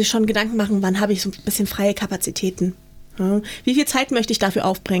für sich schon Gedanken machen, wann habe ich so ein bisschen freie Kapazitäten. Ja? Wie viel Zeit möchte ich dafür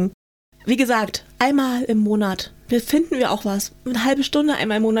aufbringen? Wie gesagt, einmal im Monat, da finden wir auch was. Eine halbe Stunde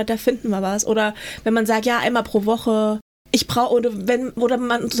einmal im Monat, da finden wir was. Oder wenn man sagt, ja, einmal pro Woche, oder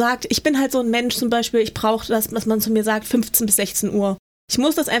man sagt, ich bin halt so ein Mensch zum Beispiel, ich brauche das, was man zu mir sagt, 15 bis 16 Uhr. Ich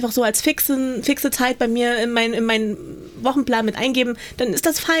muss das einfach so als fixe Zeit bei mir in meinen Wochenplan mit eingeben, dann ist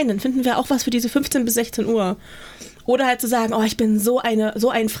das fein, dann finden wir auch was für diese 15 bis 16 Uhr. Oder halt zu sagen, ich bin so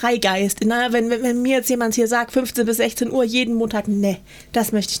ein Freigeist. Na, wenn mir jetzt jemand hier sagt, 15 bis 16 Uhr jeden Montag, nee,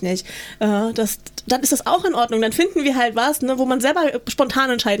 das möchte ich nicht. Dann ist das auch in Ordnung. Dann finden wir halt was, ne, wo man selber spontan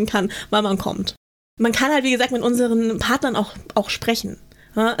entscheiden kann, wann man kommt. Man kann halt, wie gesagt, mit unseren Partnern auch sprechen.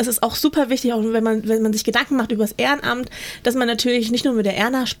 Ja, es ist auch super wichtig, auch wenn man sich Gedanken macht über das Ehrenamt, dass man natürlich nicht nur mit der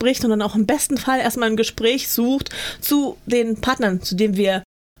Erna spricht, sondern auch im besten Fall erstmal ein Gespräch sucht zu den Partnern, zu denen wir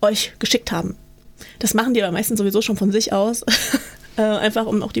euch geschickt haben. Das machen die aber meistens sowieso schon von sich aus, einfach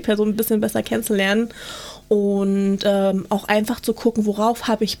um auch die Person ein bisschen besser kennenzulernen und auch einfach zu gucken, worauf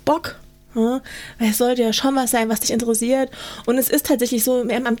habe ich Bock. Ja, weil es sollte ja schon was sein, was dich interessiert. Und es ist tatsächlich so, im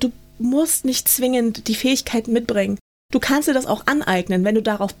Ehrenamt, du musst nicht zwingend die Fähigkeiten mitbringen. Du kannst dir das auch aneignen. Wenn du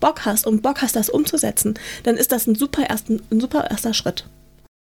darauf Bock hast und Bock hast, das umzusetzen, dann ist das ein super erster Schritt.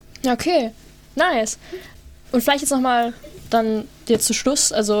 Okay, nice. Und vielleicht jetzt nochmal dann jetzt zu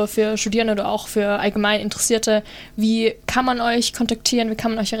Schluss, also für Studierende oder auch für allgemein Interessierte, wie kann man euch kontaktieren, wie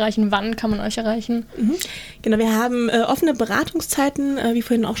kann man euch erreichen, wann kann man euch erreichen? Genau, wir haben offene Beratungszeiten, wie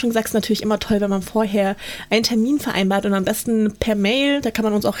vorhin auch schon gesagt, ist natürlich immer toll, wenn man vorher einen Termin vereinbart und am besten per Mail, da kann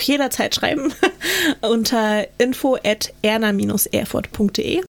man uns auch jederzeit schreiben, unter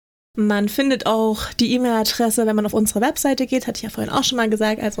info@erna-erfurt.de. Man findet auch die E-Mail-Adresse, wenn man auf unsere Webseite geht, hatte ich ja vorhin auch schon mal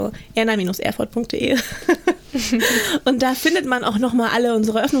gesagt, also erna-erfurt.de. Und da findet man auch nochmal alle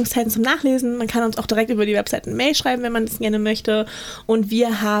unsere Öffnungszeiten zum Nachlesen. Man kann uns auch direkt über die Webseite eine Mail schreiben, wenn man das gerne möchte. Und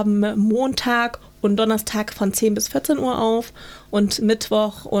wir haben Montag und Donnerstag von 10 bis 14 Uhr auf und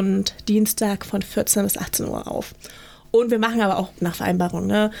Mittwoch und Dienstag von 14 bis 18 Uhr auf. Und wir machen aber auch nach Vereinbarung,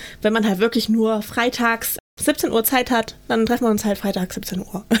 ne? Wenn man halt wirklich nur freitags 17 Uhr Zeit hat, dann treffen wir uns halt Freitag 17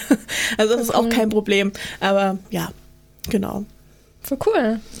 Uhr. Also das ist auch kein Problem. Aber ja, genau. Voll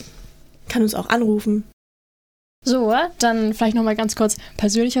cool. Kann uns auch anrufen. So, dann vielleicht nochmal ganz kurz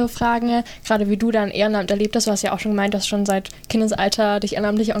persönlichere Fragen, gerade wie du dein Ehrenamt erlebt hast. Du hast ja auch schon gemeint, du hast schon seit Kindesalter dich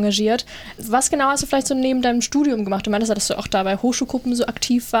ehrenamtlich engagiert. Was genau hast du vielleicht so neben deinem Studium gemacht? Du meintest ja, dass du auch da bei Hochschulgruppen so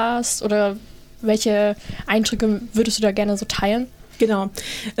aktiv warst, oder welche Eindrücke würdest du da gerne so teilen? Genau.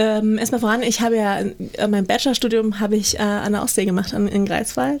 Erstmal voran, ich habe ja mein Bachelorstudium habe ich an der Ostsee gemacht, in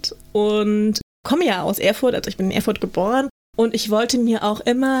Greifswald, und komme ja aus Erfurt, also ich bin in Erfurt geboren, und ich wollte mir auch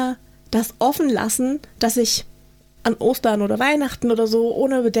immer das offen lassen, dass ich an Ostern oder Weihnachten oder so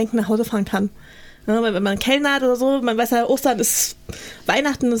ohne Bedenken nach Hause fahren kann. Ja, weil wenn man kellnert oder so, man weiß ja, Ostern ist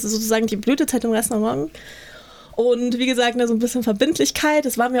Weihnachten, das ist sozusagen die Blütezeit im Restaurant. Und wie gesagt, so ein bisschen Verbindlichkeit,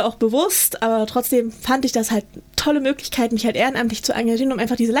 das war mir auch bewusst, aber trotzdem fand ich das halt tolle Möglichkeit, mich halt ehrenamtlich zu engagieren, um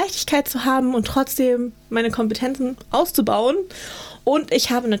einfach diese Leichtigkeit zu haben und trotzdem meine Kompetenzen auszubauen. Und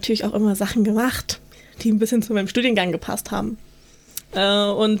ich habe natürlich auch immer Sachen gemacht, die ein bisschen zu meinem Studiengang gepasst haben.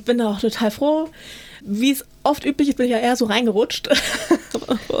 Und bin da auch total froh. Wie es oft üblich ist, bin ich ja eher so reingerutscht.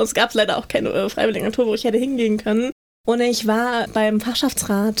 Es gab leider auch keine Freiwilligentour, wo ich hätte hingehen können. Und ich war beim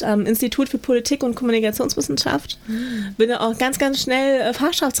Fachschaftsrat am Institut für Politik und Kommunikationswissenschaft. Bin da auch ganz, ganz schnell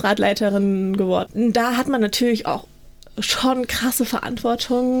Fachschaftsratleiterin geworden. Da hat man natürlich auch schon krasse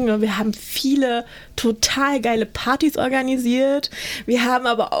Verantwortung. Wir haben viele total geile Partys organisiert. Wir haben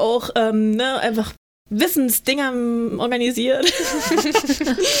aber auch einfach Wissensdinger organisiert.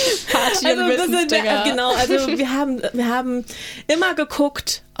 Party und Wissensdinger. Genau, also wir haben immer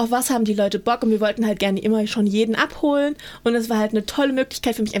geguckt, auf was haben die Leute Bock, und wir wollten halt gerne immer schon jeden abholen, und es war halt eine tolle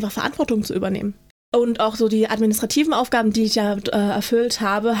Möglichkeit für mich, einfach Verantwortung zu übernehmen. Und auch so die administrativen Aufgaben, die ich ja erfüllt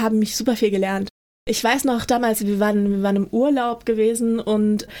habe, haben mich super viel gelernt. Ich weiß noch damals, wir waren im Urlaub gewesen,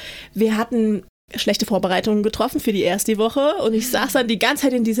 und wir hatten schlechte Vorbereitungen getroffen für die erste Woche, und ich saß dann die ganze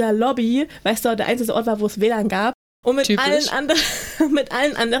Zeit in dieser Lobby, weißt du, der einzige Ort war, wo es WLAN gab, um mit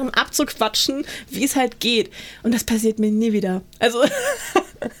allen anderen abzuquatschen, wie es halt geht. Und das passiert mir nie wieder. Also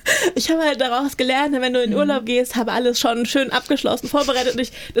ich habe halt daraus gelernt, wenn du in Urlaub gehst, habe alles schon schön abgeschlossen, vorbereitet.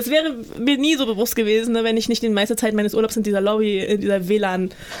 Und das wäre mir nie so bewusst gewesen, wenn ich nicht die meiste Zeit meines Urlaubs in dieser Lobby, in dieser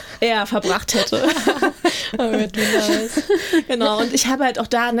WLAN eher verbracht hätte. Oh, wie nice. Genau, und ich habe halt auch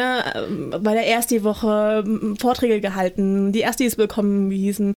da bei der Ersti-Woche Vorträge gehalten, die Erstis willkommen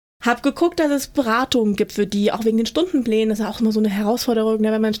hießen. Hab geguckt, dass es Beratungen gibt für die, auch wegen den Stundenplänen. Das ist auch immer so eine Herausforderung,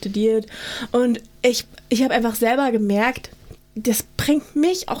 wenn man studiert. Und ich habe einfach selber gemerkt, das bringt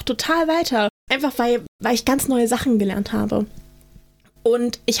mich auch total weiter. Einfach weil ich ganz neue Sachen gelernt habe.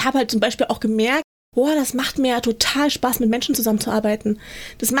 Und ich habe halt zum Beispiel auch gemerkt, das macht mir ja total Spaß, mit Menschen zusammenzuarbeiten.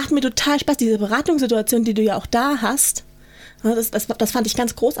 Das macht mir total Spaß, diese Beratungssituation, die du ja auch da hast. Das fand ich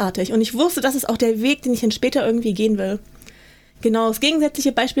ganz großartig. Und ich wusste, das ist auch der Weg, den ich dann später irgendwie gehen will. Genau, das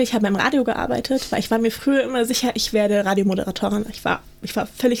gegensätzliche Beispiel, ich habe beim Radio gearbeitet, weil ich war mir früher immer sicher, ich werde Radiomoderatorin. Ich war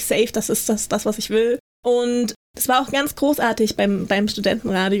völlig safe, das ist das, was ich will. Und es war auch ganz großartig beim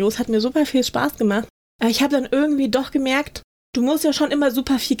Studentenradio. Es hat mir super viel Spaß gemacht. Aber ich habe dann irgendwie doch gemerkt, du musst ja schon immer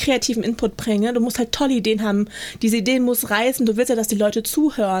super viel kreativen Input bringen. Du musst halt tolle Ideen haben. Diese Ideen muss reißen. Du willst ja, dass die Leute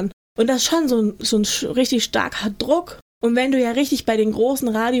zuhören. Und das ist schon so ein richtig starker Druck. Und wenn du ja richtig bei den großen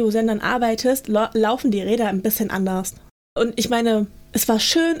Radiosendern arbeitest, laufen die Räder ein bisschen anders. Und ich meine, es war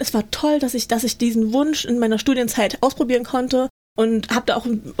schön, es war toll, dass ich diesen Wunsch in meiner Studienzeit ausprobieren konnte. Und habe da auch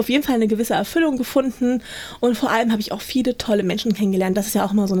auf jeden Fall eine gewisse Erfüllung gefunden. Und vor allem habe ich auch viele tolle Menschen kennengelernt. Das ist ja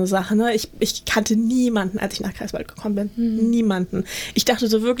auch mal so eine Sache, ne? Ich kannte niemanden, als ich nach Greifswald gekommen bin. Niemanden. Ich dachte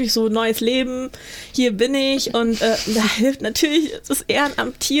so wirklich so, neues Leben, hier bin ich. Und da hilft natürlich das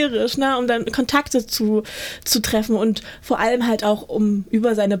Ehrenamt tierisch, ne? Um dann Kontakte zu treffen. Und vor allem halt auch, um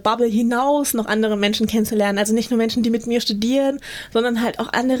über seine Bubble hinaus noch andere Menschen kennenzulernen. Also nicht nur Menschen, die mit mir studieren, sondern halt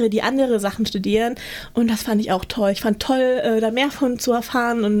auch andere, die andere Sachen studieren. Und das fand ich auch toll. Ich fand toll, da mehr von zu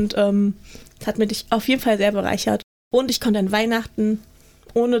erfahren, und das hat mich auf jeden Fall sehr bereichert. Und ich konnte an Weihnachten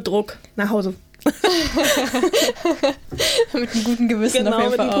ohne Druck nach Hause. Mit einem guten Gewissen auf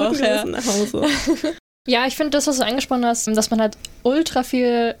jeden Fall auch. Mit einem guten Gewissen nach Hause. Ja, ich finde das, was du angesprochen hast, dass man halt ultra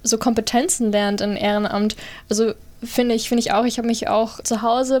viel so Kompetenzen lernt in Ehrenamt. Also finde ich auch. Ich habe mich auch zu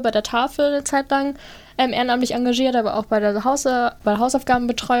Hause bei der Tafel eine Zeit lang ehrenamtlich engagiert, aber auch bei der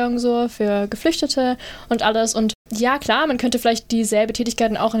Hausaufgabenbetreuung so für Geflüchtete und alles. Und ja, klar, man könnte vielleicht dieselbe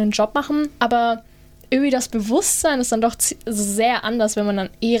Tätigkeiten auch in den Job machen, aber irgendwie das Bewusstsein ist dann doch sehr anders, wenn man dann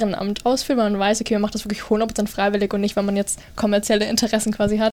Ehrenamt ausführt, weil man weiß, okay, man macht das wirklich 100% freiwillig und nicht, wenn man jetzt kommerzielle Interessen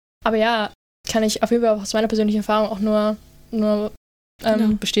quasi hat. Aber ja, kann ich auf jeden Fall aus meiner persönlichen Erfahrung auch nur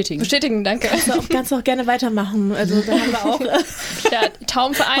bestätigen. Bestätigen, danke. Kannst du auch gerne weitermachen. Also da haben wir auch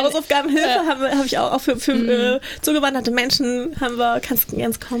Taumverein. Hausaufgabenhilfe habe ich auch für zugewanderte Menschen kannst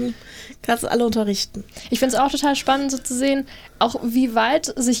kommen. Kannst du alle unterrichten. Ich finde es auch total spannend, so zu sehen, auch wie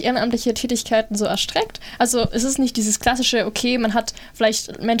weit sich ehrenamtliche Tätigkeiten so erstreckt. Also es ist nicht dieses klassische, okay, man hat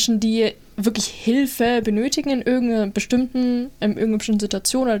vielleicht Menschen, die wirklich Hilfe benötigen in irgendeiner bestimmten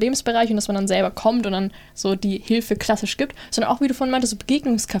Situation oder Lebensbereich und dass man dann selber kommt und dann so die Hilfe klassisch gibt, sondern auch, wie du vorhin meintest, so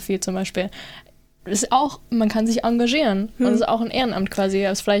Begegnungscafé zum Beispiel. Ist auch, man kann sich engagieren. Und das ist auch ein Ehrenamt quasi.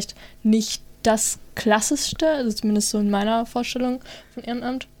 Das ist vielleicht nicht das Klassischste, also zumindest so in meiner Vorstellung von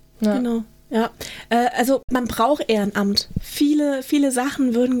Ehrenamt. Ja. Genau, ja. Also man braucht Ehrenamt. Viele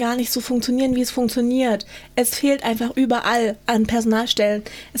Sachen würden gar nicht so funktionieren, wie es funktioniert. Es fehlt einfach überall an Personalstellen.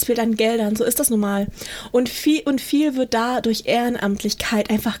 Es fehlt an Geldern, so ist das nun mal. Und viel wird da durch Ehrenamtlichkeit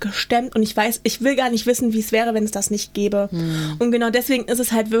einfach gestemmt. Und ich will gar nicht wissen, wie es wäre, wenn es das nicht gäbe. Und genau deswegen ist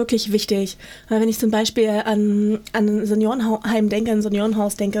es halt wirklich wichtig. Weil wenn ich zum Beispiel an ein Seniorenheim denke, ein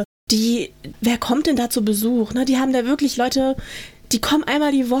Seniorenhaus denke, wer kommt denn da zu Besuch? Ne? Die haben da wirklich Leute, die kommen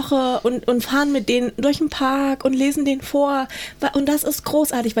einmal die Woche und fahren mit denen durch den Park und lesen denen vor. Und das ist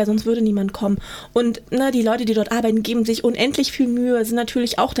großartig, weil sonst würde niemand kommen. Und die Leute, die dort arbeiten, geben sich unendlich viel Mühe, sind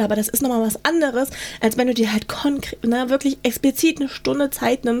natürlich auch da. Aber das ist nochmal was anderes, als wenn du dir halt wirklich explizit eine Stunde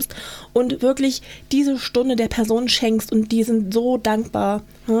Zeit nimmst und wirklich diese Stunde der Person schenkst. Und die sind so dankbar.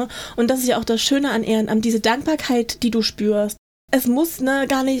 Ne? Und das ist ja auch das Schöne an Ehrenamt, diese Dankbarkeit, die du spürst. Es muss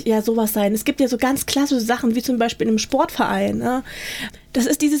gar nicht sowas sein. Es gibt ja so ganz klassische Sachen, wie zum Beispiel in einem Sportverein. Ne? Das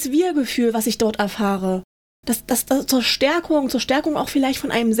ist dieses Wir-Gefühl, was ich dort erfahre. Das zur Stärkung auch vielleicht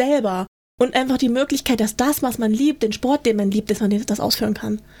von einem selber. Und einfach die Möglichkeit, dass das, was man liebt, den Sport, den man liebt, dass man das ausführen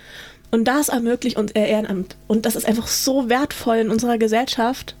kann. Und das ermöglicht uns Ehrenamt. Und das ist einfach so wertvoll in unserer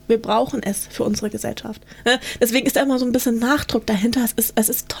Gesellschaft. Wir brauchen es für unsere Gesellschaft. Deswegen ist da immer so ein bisschen Nachdruck dahinter. Es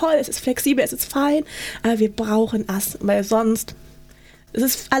ist toll, es ist flexibel, es ist fein, aber wir brauchen es, weil sonst es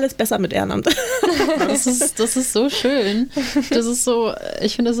ist alles besser mit Ehrenamt. Das ist so schön.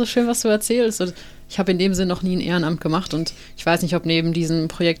 Ich finde das so schön, was du erzählst. Und ich habe in dem Sinn noch nie ein Ehrenamt gemacht und ich weiß nicht, ob neben diesem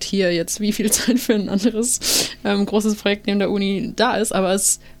Projekt hier jetzt wie viel Zeit für ein anderes großes Projekt neben der Uni da ist, aber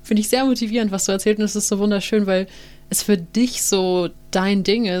es finde ich sehr motivierend, was du erzählst und es ist so wunderschön, weil es für dich so dein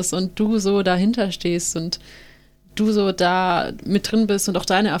Ding ist und du so dahinter stehst und du so da mit drin bist und auch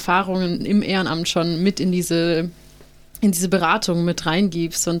deine Erfahrungen im Ehrenamt schon mit in diese Beratung mit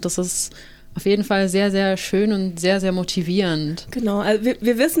reingibst und das ist auf jeden Fall sehr, sehr schön und sehr, sehr motivierend. Genau, also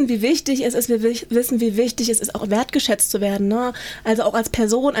wir wissen, wie wichtig es ist, wir wissen, wie wichtig es ist, auch wertgeschätzt zu werden, ne? Also auch als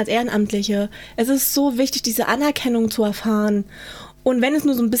Person, als Ehrenamtliche. Es ist so wichtig, diese Anerkennung zu erfahren. Und wenn es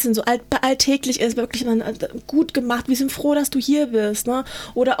nur so ein bisschen so alltäglich ist, wirklich gut gemacht, wir sind froh, dass du hier bist, ne?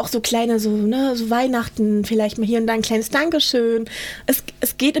 Oder auch so kleine, so Weihnachten, vielleicht mal hier und da ein kleines Dankeschön.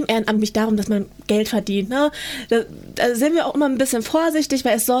 Es geht im Ehrenamt nicht darum, dass man Geld verdient, ne? Da sind wir auch immer ein bisschen vorsichtig,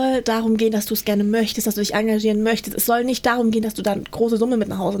 weil es soll darum gehen, dass du es gerne möchtest, dass du dich engagieren möchtest. Es soll nicht darum gehen, dass du dann eine große Summe mit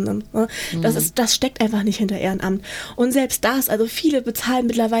nach Hause nimmst, ne? Das steckt einfach nicht hinter Ehrenamt. Und selbst das, also viele bezahlen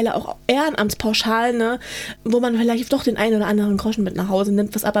mittlerweile auch Ehrenamtspauschalen, ne? Wo man vielleicht doch den einen oder anderen Groschen mit nach Hause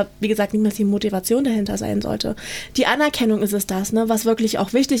nimmt, was aber, wie gesagt, niemals die Motivation dahinter sein sollte. Die Anerkennung ist es das, ne, was wirklich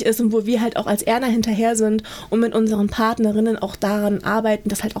auch wichtig ist und wo wir halt auch als Erna hinterher sind und mit unseren Partnerinnen auch daran arbeiten,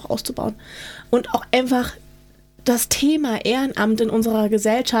 das halt auch auszubauen. Und auch einfach das Thema Ehrenamt in unserer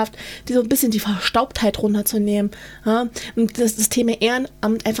Gesellschaft, die so ein bisschen die Verstaubtheit runterzunehmen, ja, und das Thema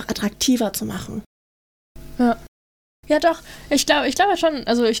Ehrenamt einfach attraktiver zu machen. Ja. Ja, doch. Ich glaube schon,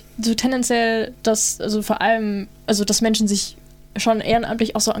 also so tendenziell, dass Menschen sich schon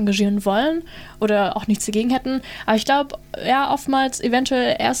ehrenamtlich auch so engagieren wollen oder auch nichts dagegen hätten. Aber ich glaube, ja, oftmals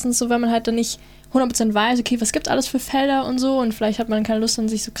eventuell erstens so, wenn man halt dann nicht 100% weiß, okay, was gibt's alles für Felder und so und vielleicht hat man keine Lust, dann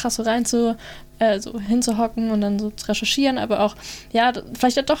sich so krass so hinzuhocken und dann so zu recherchieren, aber auch, ja,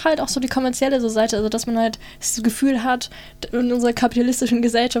 vielleicht doch halt auch so die kommerzielle so Seite, also dass man halt das Gefühl hat, in unserer kapitalistischen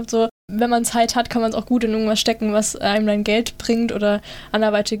Gesellschaft so, wenn man Zeit hat, kann man es auch gut in irgendwas stecken, was einem dann Geld bringt oder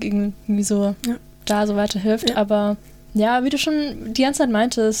anderweitig irgendwie so da so weiterhilft, ja. Aber ja, wie du schon die ganze Zeit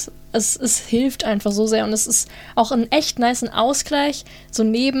meintest, es hilft einfach so sehr und es ist auch ein echt nice Ausgleich, so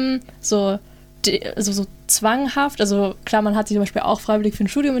neben so zwanghaft, also klar, man hat sich zum Beispiel auch freiwillig für ein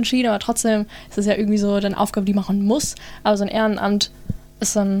Studium entschieden, aber trotzdem ist es ja irgendwie so eine Aufgabe, die man machen muss, aber so ein Ehrenamt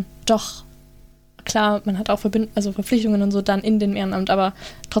ist dann doch, klar, man hat auch Verpflichtungen und so dann in dem Ehrenamt, aber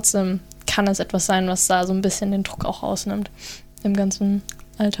trotzdem kann es etwas sein, was da so ein bisschen den Druck auch rausnimmt im ganzen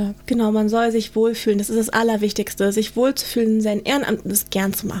Alltag. Genau, man soll sich wohlfühlen. Das ist das Allerwichtigste, sich wohlzufühlen, sein Ehrenamt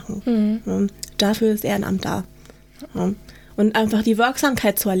gern zu machen. Mhm. Dafür ist Ehrenamt da. Ja. und einfach die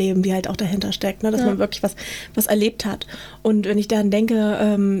Wirksamkeit zu erleben, die halt auch dahinter steckt, ne? Dass man wirklich was erlebt hat. Und wenn ich dann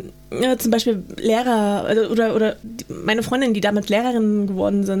denke, zum Beispiel Lehrer oder meine Freundinnen, die damals Lehrerinnen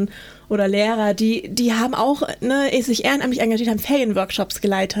geworden sind oder Lehrer, die haben auch sich ehrenamtlich engagiert, haben Ferienworkshops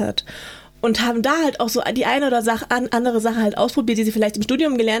geleitet und haben da halt auch so die eine oder andere Sache halt ausprobiert, die sie vielleicht im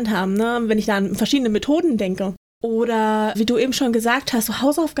Studium gelernt haben, ne? Wenn ich da an verschiedene Methoden denke. Oder wie du eben schon gesagt hast, so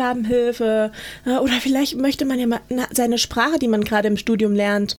Hausaufgabenhilfe. Oder vielleicht möchte man ja mal seine Sprache, die man gerade im Studium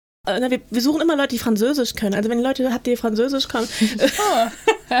lernt. Wir suchen immer Leute, die Französisch können. Also wenn ihr Leute habt, die Französisch können.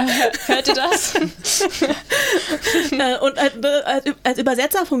 Hört ihr das? Und als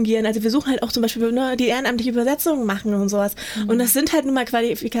Übersetzer fungieren. Also wir suchen halt auch zum Beispiel die ehrenamtliche Übersetzungen machen und sowas. Und das sind halt nun mal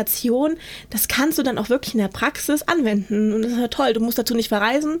Qualifikationen, das kannst du dann auch wirklich in der Praxis anwenden. Und das ist halt toll. Du musst dazu nicht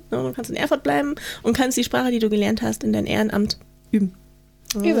verreisen. Du kannst in Erfurt bleiben und kannst die Sprache, die du gelernt hast, in dein Ehrenamt üben.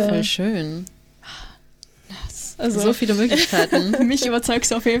 Voll schön. Also, so viele Möglichkeiten. Mich überzeugst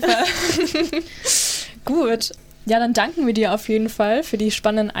du auf jeden Fall. Gut. Ja, dann danken wir dir auf jeden Fall für die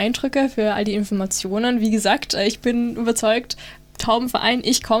spannenden Eindrücke, für all die Informationen. Wie gesagt, ich bin überzeugt, Taubenverein,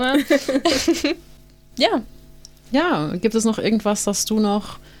 ich komme. Ja. Ja, gibt es noch irgendwas, das du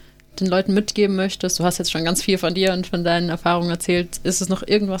noch den Leuten mitgeben möchtest? Du hast jetzt schon ganz viel von dir und von deinen Erfahrungen erzählt. Ist es noch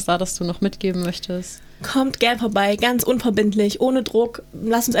irgendwas da, das du noch mitgeben möchtest? Kommt gern vorbei, ganz unverbindlich, ohne Druck.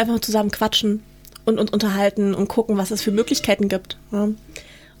 Lass uns einfach zusammen quatschen und uns unterhalten und gucken, was es für Möglichkeiten gibt. Ja.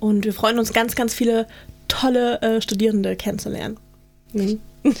 Und wir freuen uns, ganz, ganz viele tolle Studierende kennenzulernen.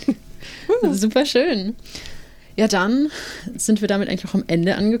 Super schön. Ja, dann sind wir damit eigentlich auch am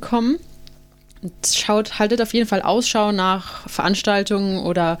Ende angekommen. Haltet auf jeden Fall Ausschau nach Veranstaltungen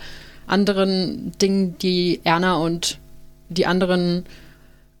oder anderen Dingen, die Erna und die anderen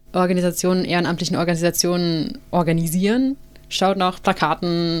ehrenamtlichen Organisationen organisieren. Schaut nach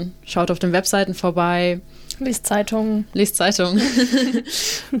Plakaten, schaut auf den Webseiten vorbei. Lest Zeitungen.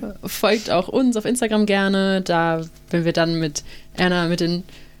 Folgt auch uns auf Instagram gerne, da, wenn wir dann mit Erna, mit den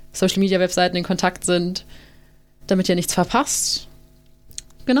Social-Media-Webseiten in Kontakt sind, damit ihr nichts verpasst.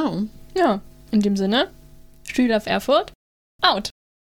 Genau. Ja, in dem Sinne, Studie auf Erfurt, out.